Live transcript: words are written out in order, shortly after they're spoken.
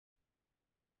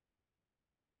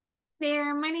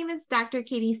There, my name is Dr.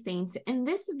 Katie Saint, and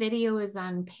this video is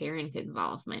on parent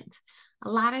involvement. A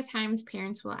lot of times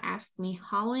parents will ask me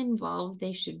how involved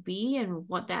they should be and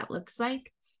what that looks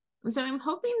like. So I'm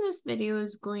hoping this video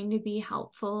is going to be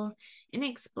helpful in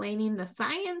explaining the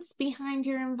science behind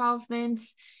your involvement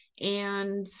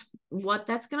and what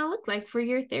that's going to look like for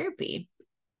your therapy.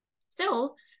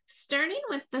 So starting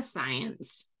with the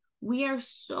science, we are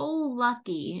so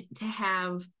lucky to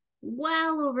have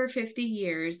well over 50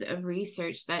 years of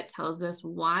research that tells us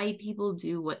why people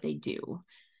do what they do.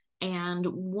 And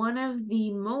one of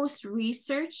the most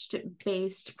researched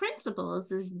based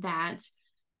principles is that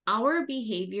our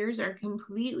behaviors are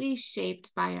completely shaped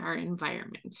by our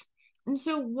environment. And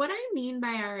so, what I mean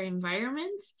by our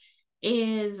environment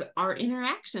is our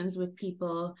interactions with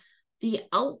people, the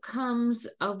outcomes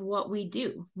of what we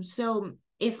do. So,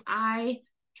 if I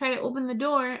try to open the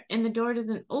door and the door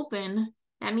doesn't open,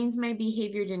 that means my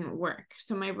behavior didn't work.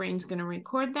 So my brain's going to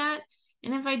record that.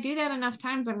 And if I do that enough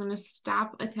times, I'm going to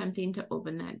stop attempting to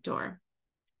open that door.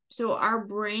 So our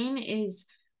brain is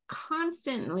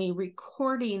constantly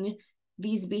recording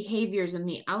these behaviors and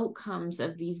the outcomes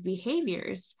of these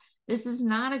behaviors. This is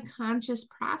not a conscious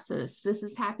process. This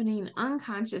is happening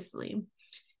unconsciously.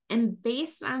 And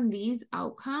based on these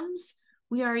outcomes,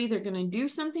 we are either going to do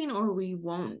something or we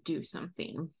won't do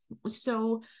something.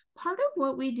 So part of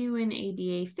what we do in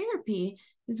ABA therapy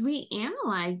is we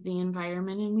analyze the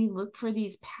environment and we look for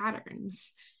these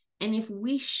patterns. And if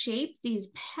we shape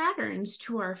these patterns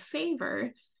to our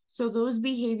favor, so those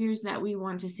behaviors that we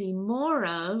want to see more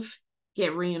of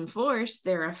get reinforced,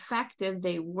 they're effective,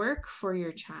 they work for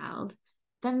your child,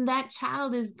 then that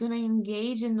child is going to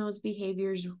engage in those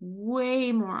behaviors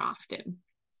way more often.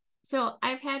 So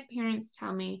I've had parents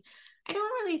tell me, I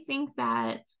don't really think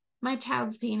that my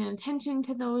child's paying attention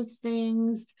to those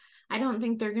things. I don't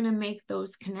think they're going to make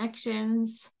those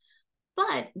connections.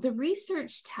 But the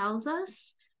research tells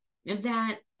us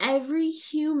that every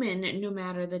human, no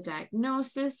matter the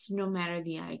diagnosis, no matter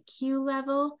the IQ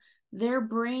level, their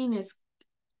brain is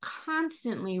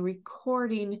constantly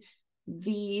recording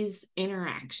these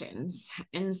interactions.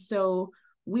 And so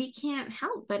we can't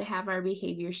help but have our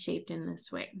behavior shaped in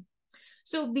this way.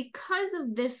 So because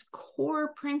of this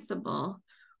core principle,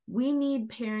 we need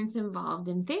parents involved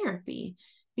in therapy,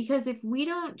 because if we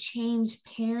don't change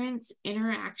parents'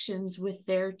 interactions with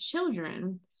their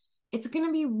children, it's going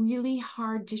to be really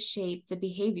hard to shape the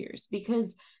behaviors,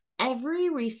 because every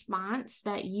response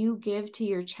that you give to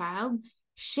your child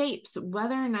shapes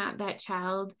whether or not that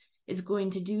child is going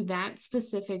to do that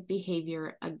specific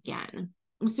behavior again.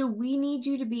 So we need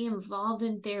you to be involved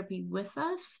in therapy with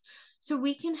us so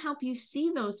we can help you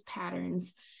see those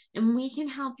patterns, and we can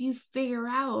help you figure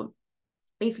out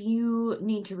if you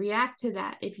need to react to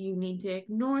that, if you need to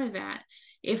ignore that,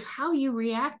 if how you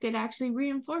reacted actually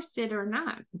reinforced it or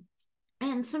not.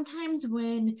 And sometimes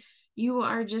when you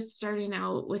are just starting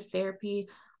out with therapy,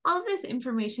 all of this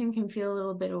information can feel a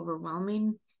little bit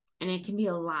overwhelming, and it can be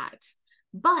a lot.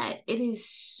 But it is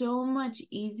so much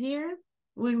easier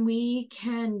when we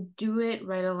can do it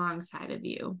right alongside of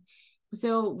you.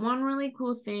 So one really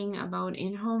cool thing about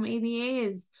in-home ABA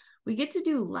is we get to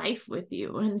do life with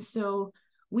you. And so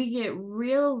we get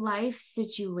real life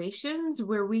situations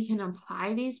where we can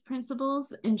apply these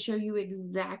principles and show you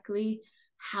exactly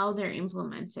how they're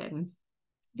implemented.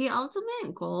 The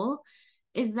ultimate goal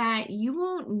is that you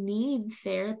won't need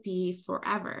therapy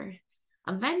forever.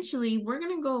 Eventually, we're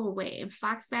going to go away.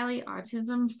 Fox Valley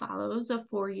Autism follows a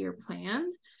 4-year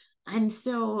plan. And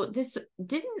so this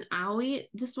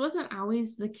wasn't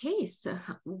always the case.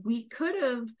 We could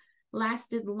have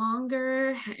lasted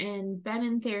longer and been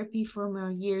in therapy for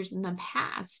more years in the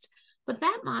past, but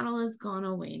that model has gone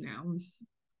away now.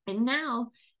 And now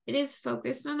it is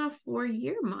focused on a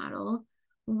 4-year model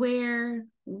where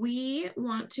we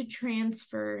want to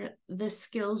transfer the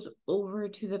skills over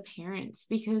to the parents,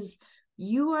 because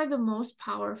you are the most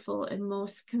powerful and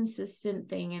most consistent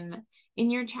thing in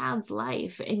your child's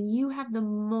life, and you have the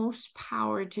most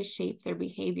power to shape their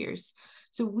behaviors.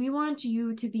 So we want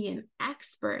you to be an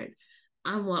expert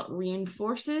on what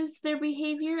reinforces their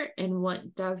behavior and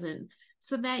what doesn't,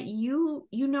 so that you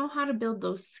know how to build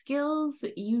those skills,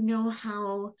 you know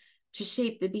how to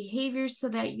shape the behaviors so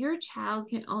that your child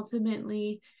can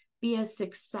ultimately be as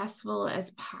successful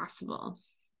as possible.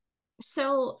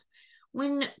 So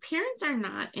when parents are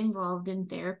not involved in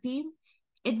therapy,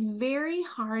 it's very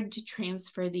hard to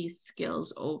transfer these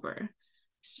skills over.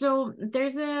 So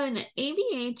there's an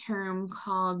ABA term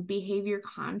called behavior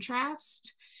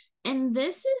contrast. And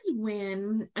this is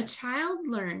when a child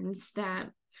learns that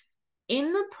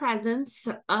in the presence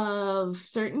of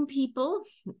certain people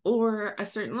or a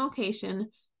certain location,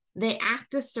 they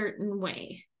act a certain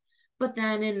way. But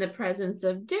then in the presence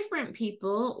of different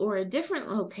people or a different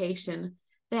location,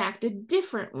 they act a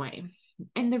different way.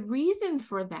 And the reason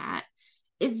for that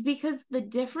is because the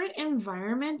different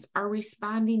environments are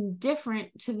responding different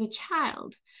to the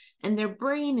child, and their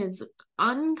brain is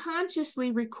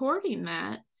unconsciously recording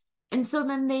that. And so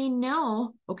then they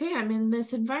know, okay, I'm in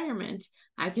this environment,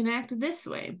 I can act this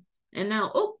way. And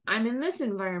now, oh, I'm in this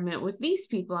environment with these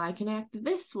people, I can act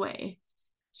this way.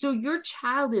 So your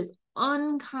child is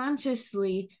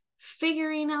unconsciously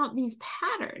figuring out these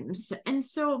patterns. And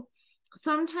so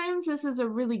sometimes this is a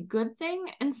really good thing,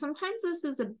 and sometimes this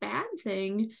is a bad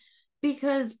thing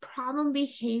because problem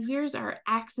behaviors are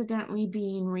accidentally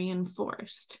being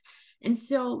reinforced. And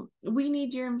so we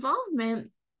need your involvement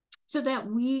so that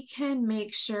we can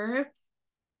make sure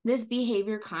this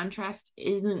behavior contrast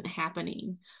isn't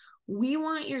happening. We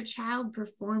want your child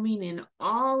performing in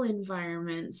all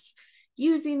environments,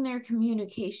 using their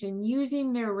communication,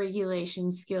 using their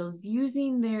regulation skills,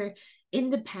 using their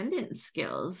independent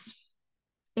skills.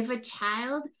 If a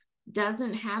child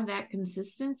doesn't have that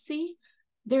consistency,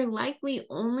 they're likely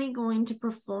only going to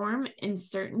perform in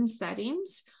certain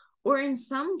settings, or in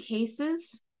some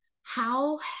cases,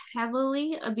 how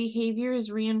heavily a behavior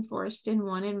is reinforced in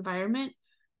one environment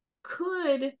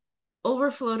could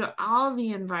overflow to all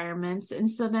the environments. And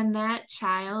so then that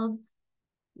child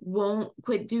won't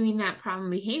quit doing that problem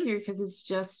behavior because it's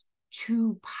just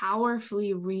too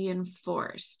powerfully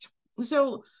reinforced.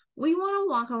 So we want to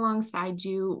walk alongside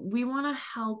you. We want to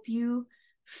help you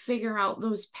figure out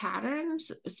those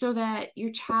patterns so that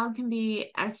your child can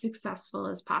be as successful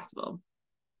as possible.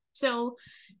 So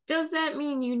does that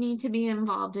mean you need to be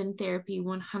involved in therapy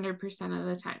 100% of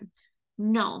the time?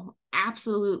 No,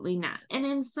 absolutely not. And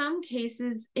in some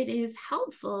cases, it is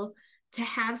helpful to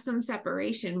have some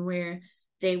separation where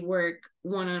they work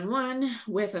one-on-one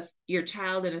with your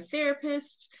child and a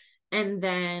therapist, and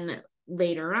then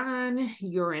later on,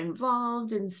 you're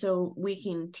involved. And so we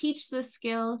can teach the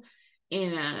skill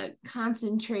in a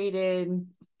concentrated,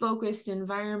 focused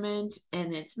environment,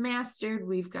 and it's mastered.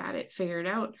 We've got it figured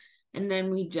out. And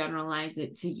then we generalize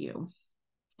it to you.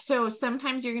 So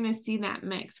sometimes you're going to see that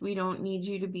mix. We don't need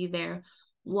you to be there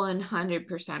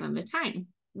 100% of the time.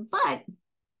 But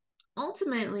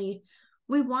ultimately,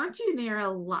 we want you there a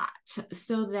lot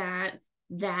so that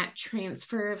that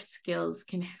transfer of skills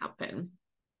can happen.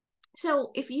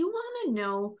 So if you want to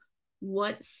know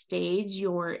what stage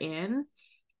you're in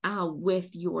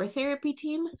with your therapy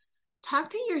team, talk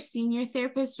to your senior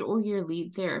therapist or your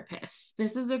lead therapist.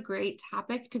 This is a great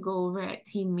topic to go over at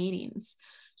team meetings.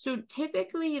 So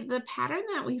typically the pattern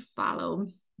that we follow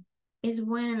is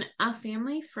when a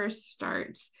family first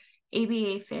starts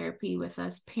ABA therapy with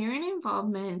us, parent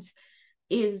involvement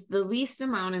is the least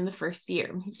amount in the first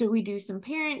year. So we do some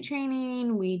parent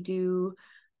training, we do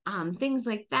things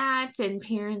like that, and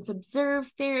parents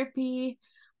observe therapy.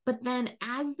 But then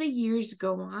as the years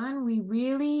go on, we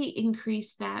really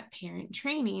increase that parent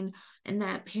training and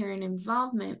that parent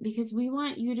involvement because we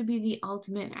want you to be the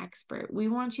ultimate expert. We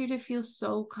want you to feel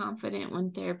so confident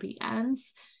when therapy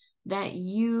ends that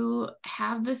you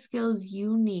have the skills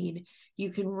you need.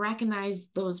 You can recognize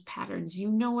those patterns.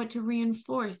 You know what to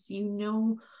reinforce. You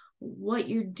know what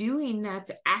you're doing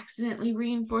that's accidentally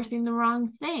reinforcing the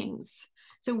wrong things.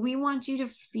 So we want you to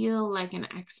feel like an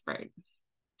expert.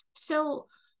 So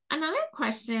another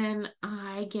question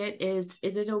I get is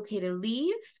it okay to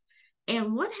leave?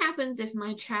 And what happens if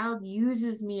my child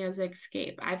uses me as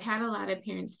escape? I've had a lot of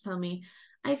parents tell me,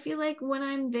 I feel like when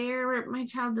I'm there, my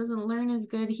child doesn't learn as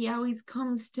good. He always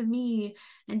comes to me.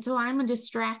 And so I'm a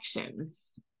distraction.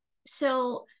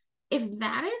 So if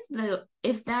that is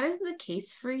the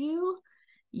case for you,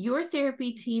 your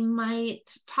therapy team might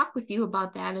talk with you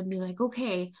about that and be like,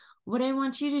 okay, what I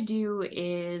want you to do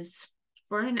is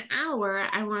for an hour,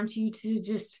 I want you to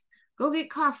just go get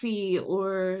coffee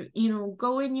or,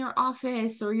 go in your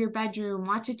office or your bedroom,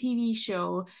 watch a TV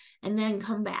show, and then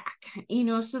come back,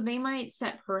 so they might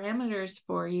set parameters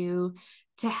for you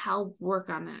to help work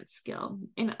on that skill.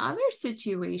 In other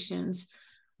situations,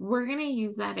 we're going to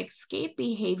use that escape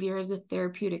behavior as a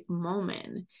therapeutic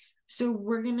moment. So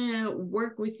we're going to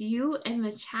work with you and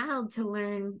the child to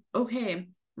learn, okay,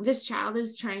 this child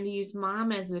is trying to use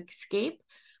mom as an escape.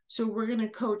 So we're going to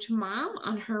coach mom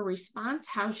on her response,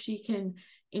 how she can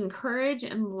encourage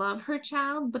and love her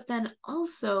child, but then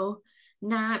also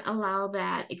not allow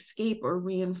that escape or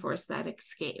reinforce that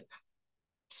escape.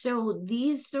 So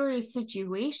these sort of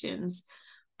situations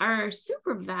are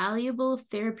super valuable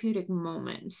therapeutic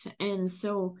moments. And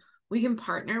so we can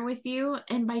partner with you.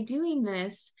 And by doing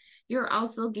this, you're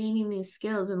also gaining these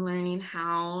skills and learning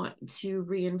how to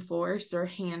reinforce or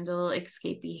handle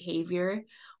escape behavior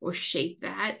or shape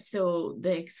that so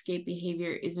the escape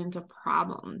behavior isn't a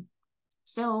problem.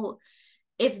 So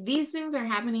if these things are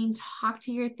happening, talk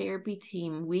to your therapy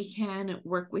team. We can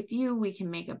work with you. We can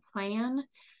make a plan.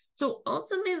 So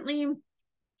ultimately,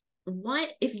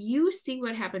 if you see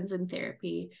what happens in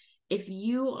therapy, if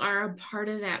you are a part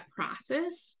of that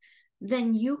process,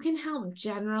 then you can help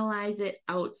generalize it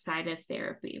outside of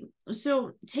therapy.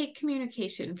 So take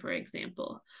communication, for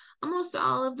example. Almost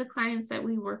all of the clients that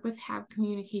we work with have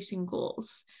communication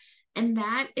goals. And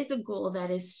that is a goal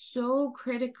that is so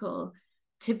critical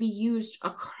to be used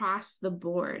across the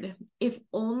board. If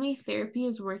only therapy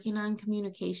is working on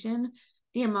communication,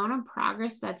 the amount of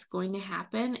progress that's going to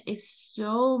happen is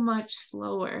so much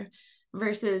slower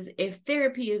versus if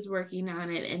therapy is working on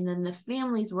it and then the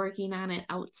family's working on it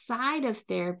outside of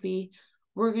therapy,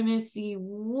 we're going to see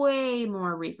way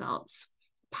more results.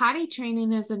 Potty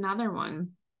training is another one.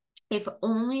 If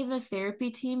only the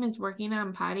therapy team is working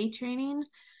on potty training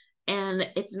and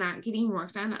it's not getting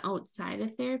worked on outside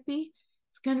of therapy,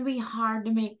 it's going to be hard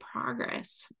to make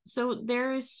progress. So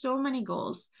there is so many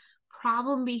goals.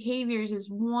 Problem behaviors is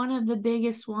one of the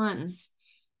biggest ones.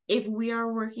 If we are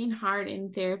working hard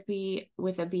in therapy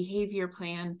with a behavior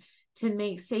plan to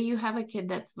make, say you have a kid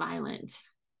that's violent,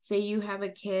 say you have a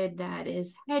kid that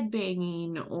is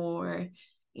headbanging or,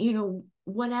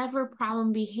 whatever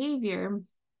problem behavior,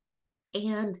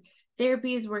 and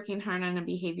therapy is working hard on a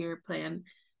behavior plan,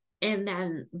 and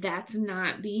then that's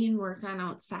not being worked on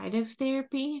outside of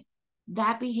therapy,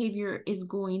 that behavior is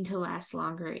going to last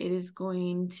longer. It is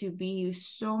going to be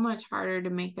so much harder to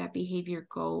make that behavior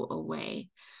go away.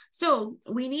 So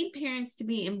we need parents to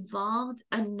be involved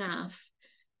enough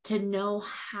to know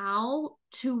how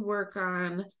to work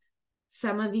on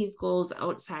some of these goals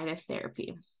outside of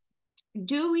therapy.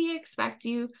 Do we expect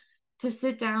you to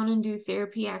sit down and do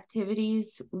therapy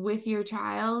activities with your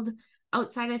child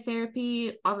outside of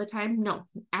therapy all the time? No,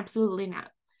 absolutely not.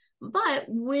 But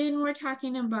when we're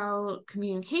talking about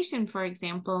communication, for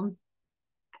example,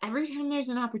 every time there's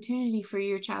an opportunity for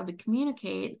your child to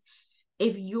communicate,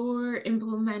 if you're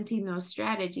implementing those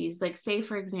strategies, like say,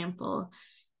 for example,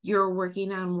 you're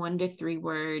working on 1 to 3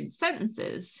 word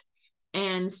sentences,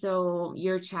 and so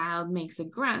your child makes a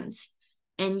grunt,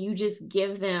 and you just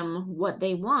give them what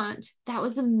they want, that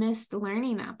was a missed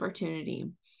learning opportunity.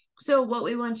 So what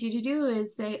we want you to do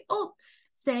is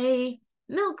say,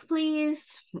 milk,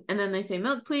 please. And then they say,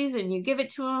 milk, please. And you give it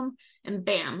to them, and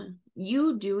bam,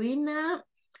 you doing that,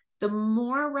 the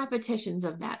more repetitions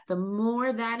of that, the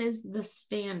more that is the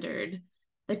standard,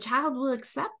 the child will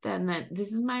accept then that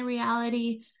this is my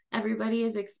reality. Everybody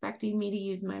is expecting me to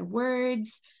use my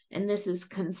words, and this is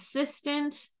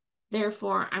consistent.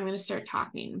 Therefore, I'm going to start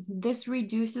talking. This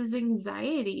reduces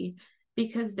anxiety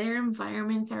because their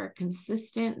environments are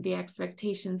consistent. The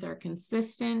expectations are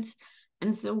consistent.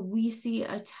 And so we see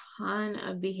a ton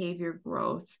of behavior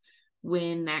growth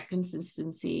when that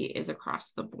consistency is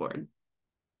across the board.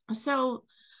 So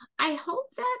I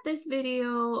hope that this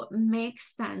video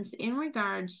makes sense in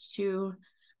regards to,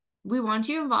 we want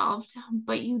you involved,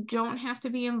 but you don't have to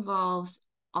be involved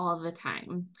all the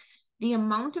time. The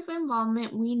amount of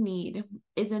involvement we need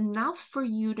is enough for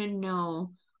you to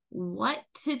know what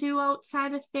to do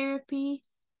outside of therapy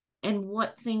and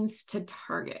what things to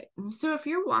target. So if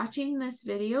you're watching this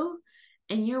video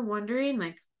and you're wondering,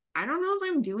 like, I don't know if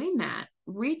I'm doing that,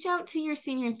 reach out to your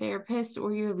senior therapist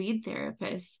or your lead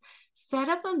therapist. Set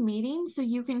up a meeting so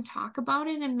you can talk about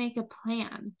it and make a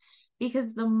plan.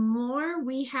 Because the more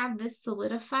we have this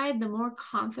solidified, the more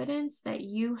confidence that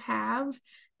you have,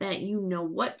 that you know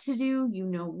what to do, you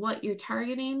know what you're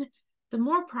targeting, the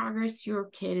more progress your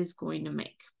kid is going to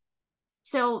make.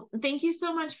 So thank you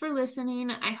so much for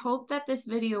listening. I hope that this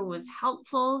video was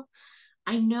helpful.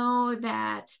 I know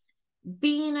that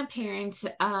being a parent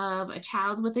of a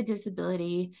child with a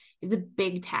disability is a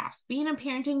big task. Being a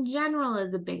parent in general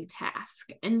is a big task.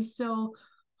 And so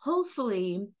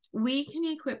hopefully we can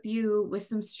equip you with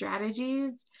some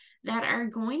strategies that are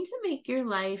going to make your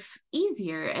life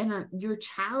easier, and your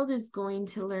child is going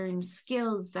to learn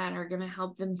skills that are going to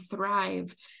help them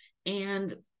thrive.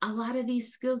 And a lot of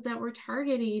these skills that we're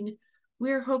targeting,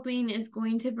 we're hoping is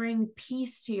going to bring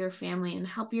peace to your family and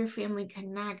help your family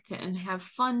connect and have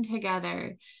fun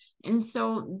together. And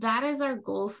so that is our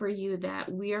goal for you,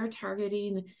 that we are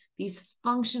targeting these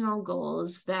functional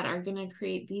goals that are going to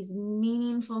create these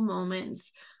meaningful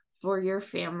moments for your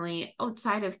family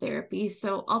outside of therapy.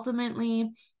 So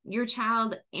ultimately, your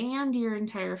child and your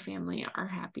entire family are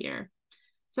happier.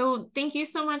 So thank you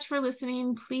so much for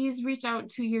listening. Please reach out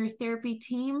to your therapy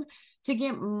team to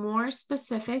get more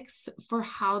specifics for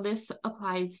how this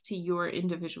applies to your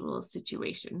individual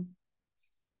situation.